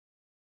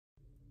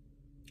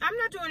I'm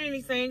not doing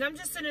anything. I'm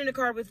just sitting in the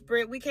car with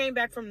Britt. We came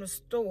back from the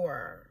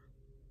store.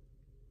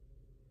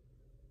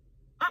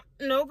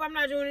 Nope, I'm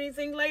not doing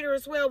anything later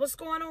as well. What's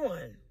going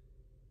on?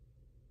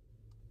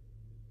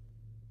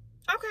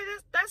 Okay,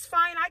 that's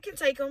fine. I can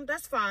take them.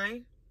 That's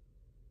fine.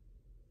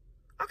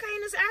 Okay,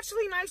 and it's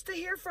actually nice to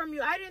hear from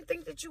you. I didn't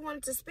think that you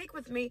wanted to speak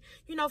with me,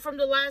 you know, from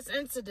the last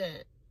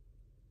incident.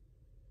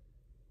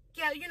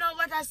 Yeah, you know,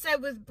 like I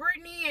said, with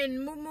Brittany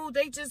and Moo,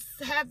 they just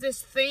have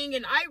this thing,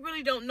 and I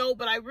really don't know,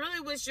 but I really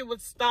wish it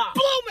would stop.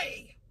 Blow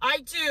me! I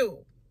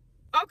do.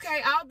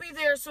 Okay, I'll be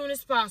there as soon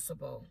as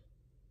possible.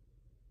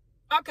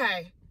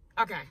 Okay.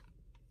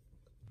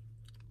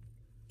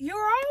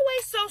 You're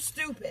always so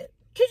stupid.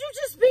 Could you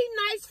just be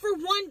nice for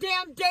one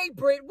damn day,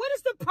 Britt? What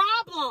is the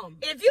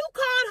problem? If you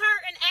called her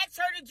and asked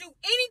her to do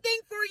anything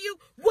for you,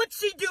 would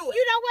she do it?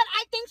 You know what?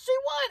 I think she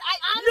would. I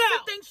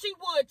honestly think she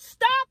would.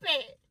 Stop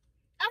it.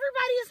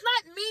 Everybody is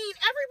not mean.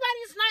 Everybody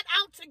is not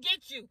out to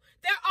get you.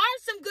 There are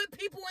some good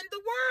people in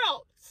the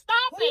world.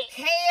 Stop it.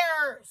 Who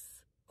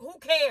cares? Who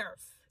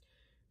cares?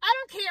 I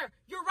don't care.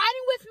 You're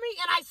riding with me,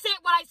 and I said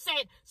what I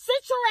said.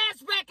 Sit your ass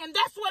back, and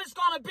that's what it's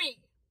going to be.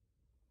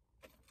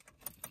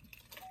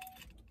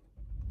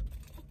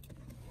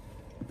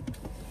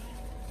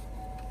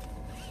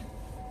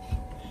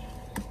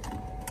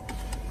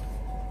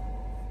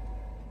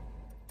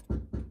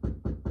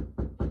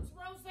 It's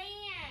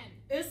Roseanne.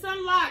 It's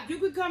unlocked. You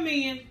can come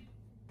in.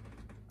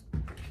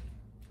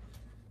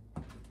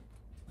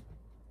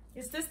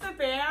 Is this the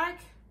bag?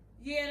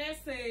 Yeah,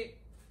 that's it.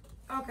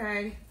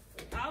 Okay.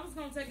 I was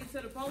going to take it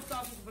to the post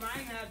office, but I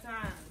ain't have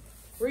time.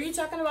 Were you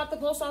talking about the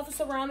post office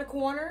around the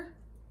corner?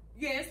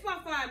 Yeah, it's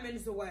about 5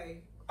 minutes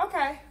away.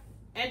 Okay.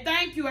 And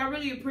thank you. I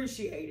really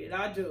appreciate it.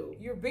 I do.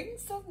 You're being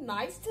so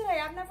nice today.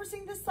 I've never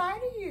seen this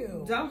side of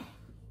you. Don't.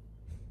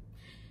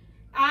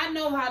 I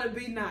know how to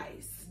be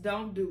nice.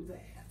 Don't do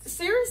that.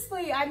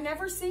 Seriously, I've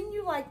never seen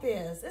you like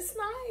this. It's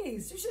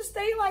nice. You should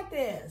stay like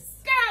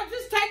this. Girl,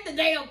 just take the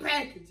damn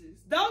packages.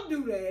 Don't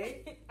do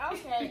that.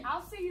 Okay,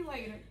 I'll see you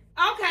later.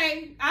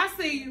 Okay, I'll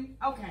see you.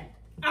 Okay.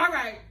 All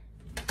right.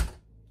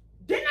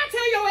 Didn't I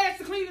tell your ass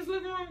to clean this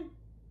living room?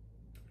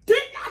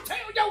 Didn't I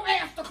tell your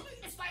ass to clean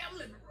this damn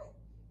living room?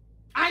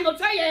 I ain't gonna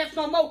tell your ass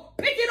no more.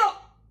 Pick it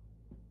up.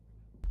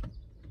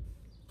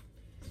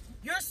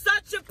 You're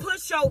such a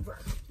pushover.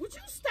 Would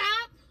you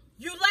stop?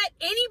 You let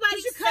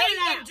anybody You cut say it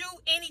and out. do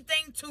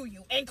anything to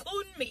you,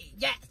 including me.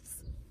 Yes.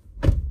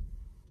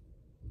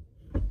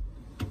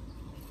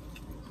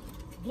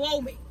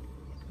 Blow me.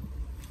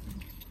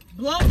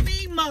 Blow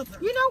me, mother.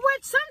 You know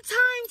what?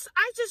 Sometimes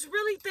I just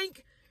really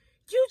think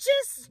you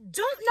just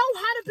don't know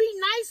how to be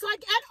nice,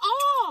 like, at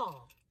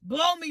all.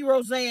 Blow me,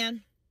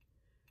 Roseanne.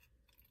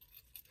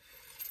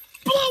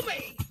 Blow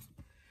me.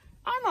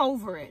 I'm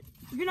over it.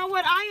 You know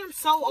what? I am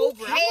so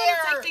over it. I'm going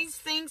to take these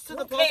things to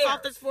the post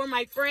office for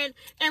my friend,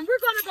 and we're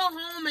going to go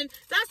home, and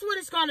that's what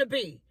it's going to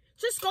be.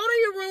 Just go to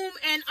your room,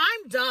 and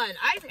I'm done.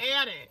 I've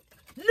had it.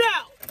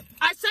 No.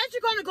 I said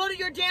you're going to go to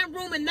your damn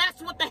room, and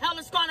that's what the hell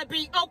it's going to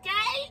be,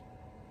 okay?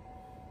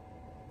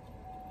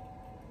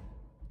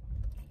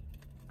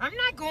 I'm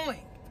not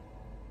going.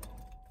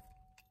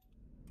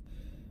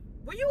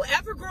 Will you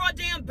ever grow a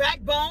damn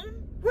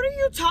backbone? What are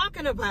you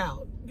talking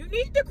about? You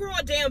need to grow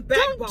a damn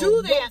backbone.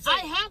 Don't do that.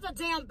 I have a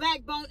damn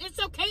backbone. It's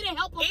okay to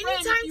help a friend.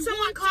 Anytime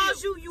someone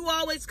calls you, you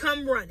always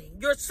come running.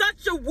 You're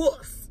such a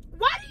wuss.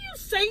 Why do you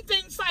say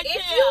things like that?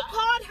 If you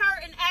called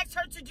her and asked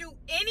her to do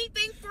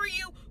anything for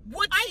you,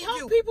 would she do? I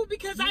help people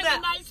because I'm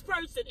a nice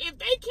person. If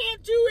they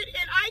can't do it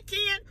and I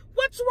can,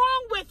 what's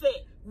wrong with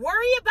it?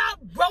 Worry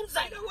about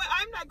Roseanne. You know what?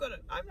 I'm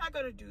not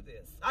gonna do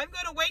this. I'm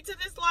gonna wait till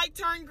this light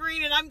turn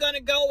green and I'm gonna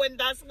go, and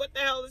that's what the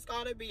hell it's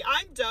gonna be.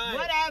 I'm done.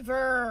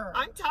 Whatever.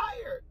 I'm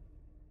tired.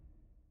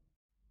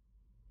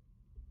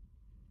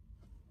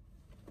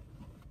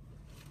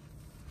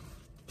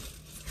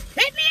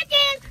 Hit me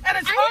again, and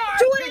it's hard. I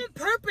didn't do it on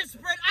purpose,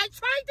 Britt. I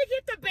tried to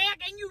get the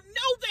bag, and you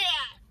know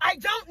that. I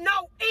don't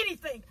know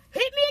anything.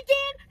 Hit me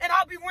again, and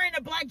I'll be wearing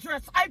a black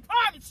dress. I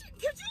promise.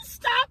 Could you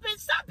stop it?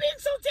 Stop being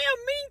so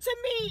damn mean to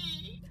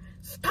me.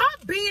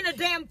 Stop being a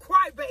damn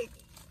crybaby.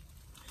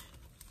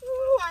 Who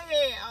do I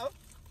have?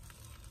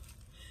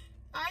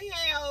 I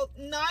have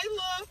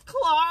Nyla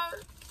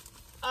Clark,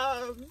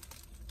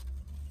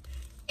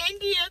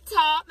 India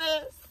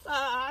Thomas.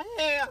 I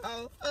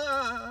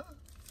have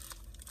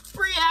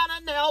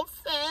Brianna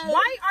Nelson.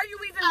 Why are you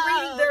even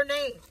reading their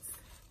names?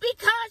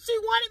 Because she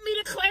wanted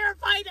me to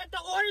clarify that the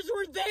orders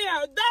were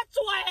there. That's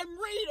why I'm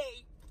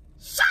reading.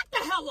 Shut the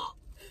hell up.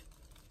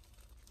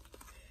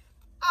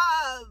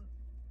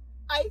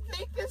 I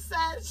think it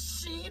says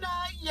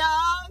Sheena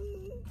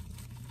Young.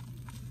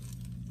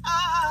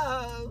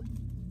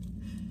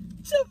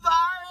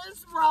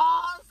 Tavares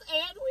Ross,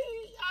 and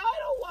I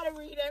don't want to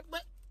read it,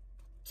 but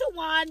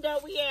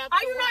Tawanda, we have.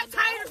 Are you not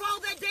tired of all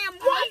that damn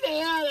money? I've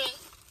had it.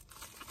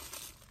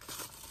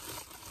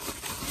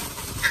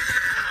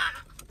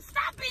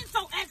 Stop being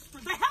so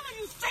extra. The hell are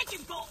you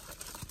thinking for?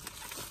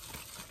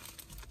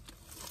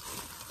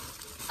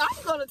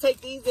 I'm gonna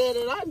take these in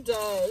and I'm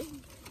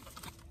done.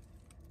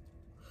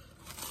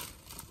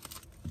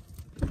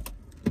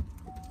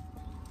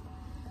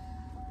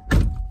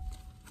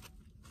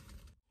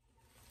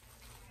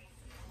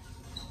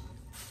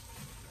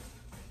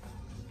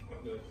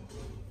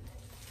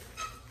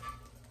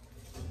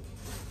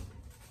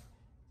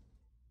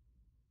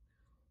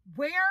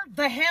 Where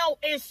the hell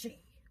is she?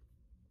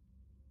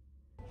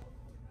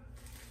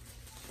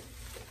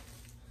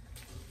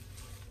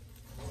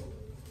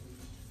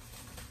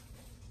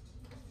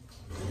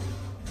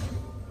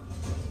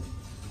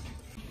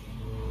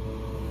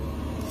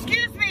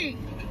 Excuse me.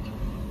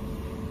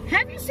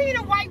 Have you seen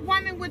a white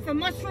woman with a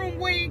mushroom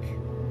wig?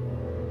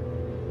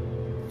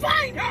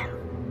 Find her!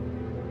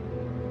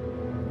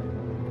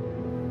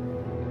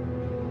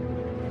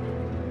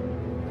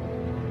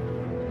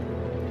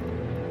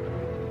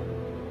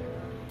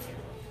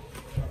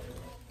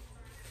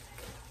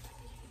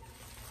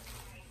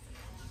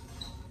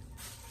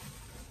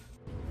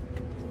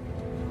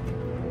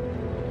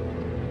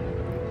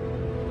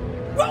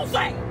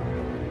 Roseanne!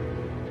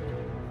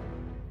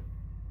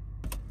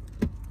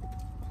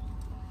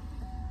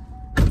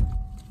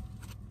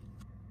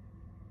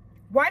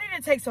 Why did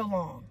it take so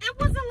long? It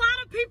was a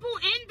lot of people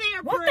in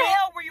there, What the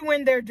hell were you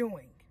in there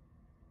doing?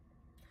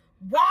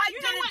 Why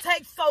did it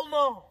take so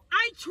long?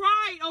 I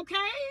tried, okay?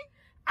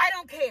 I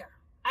don't care.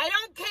 I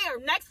don't care.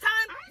 Next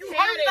time, you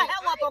hurry the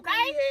hell up,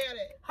 okay?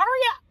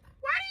 Hurry up.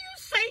 Why do you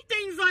say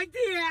things like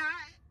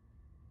that?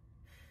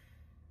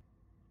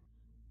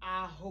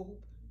 I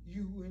hope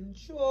you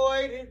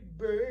enjoyed it,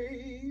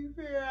 baby.